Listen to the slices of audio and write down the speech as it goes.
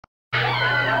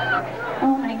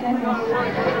Oh my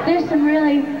goodness. There's some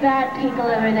really bad people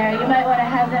over there. You might want to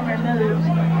have them removed.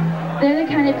 They're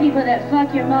the kind of people that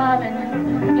fuck your mom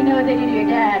and you know what they do to your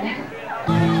dad.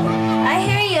 I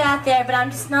hear you out there, but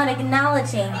I'm just not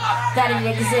acknowledging that it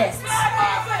exists.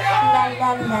 La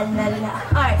la la la la.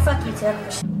 Alright, fuck you, Tim.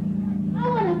 I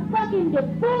want a fucking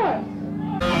divorce.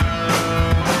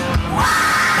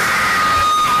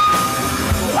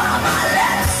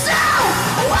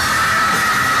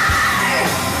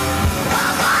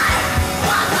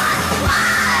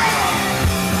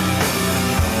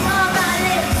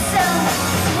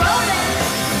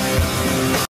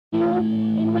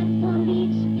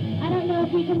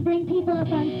 We can bring people up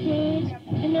on stage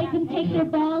and they can take their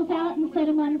balls out and set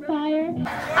them on fire.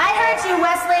 I heard you,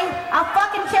 Wesley. I'll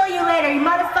fucking kill you later, you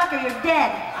motherfucker. You're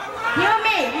dead. You and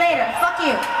me, later. Fuck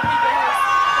you.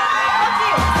 Fuck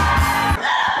you.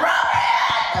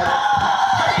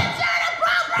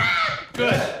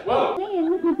 Good. Whoa. Hey,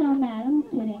 look who's all mad. I'm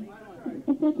kidding.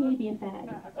 It's okay to be a fag.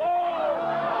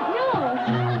 No!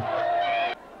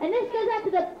 And this goes out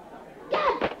to the...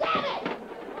 God damn it!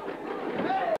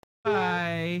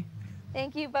 Bye.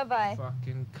 Thank you, bye-bye.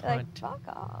 Fucking cunt. Like, fuck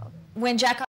off. When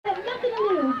Jack... I have nothing to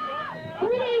lose.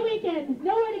 3-day weekend.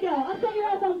 Nowhere to go. I'll set your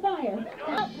ass on fire.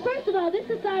 First of all, this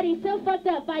society is so fucked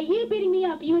up. By you beating me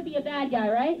up, you would be a bad guy,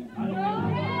 right?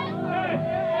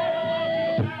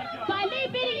 By me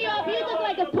beating you up, you look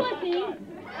like a pussy.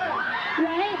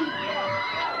 Right?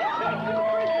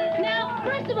 Now,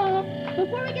 first of all,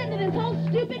 before we get into this whole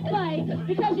stupid fight,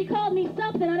 because you called me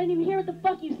something, I didn't even hear what the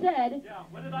fuck you said. Yeah,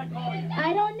 what did I call you?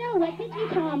 I don't know. What did you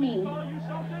call me? Call you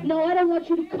something? No, I don't want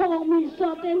you to call me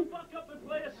something. Fuck up and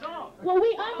play a song. Well,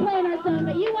 I'm playing our song,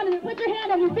 but you wanted to put your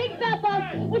hand on your big fat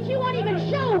boss, which you won't even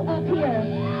show up here.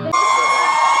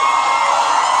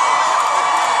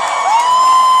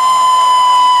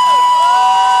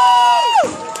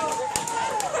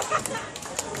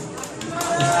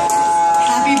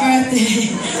 Happy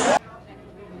birthday.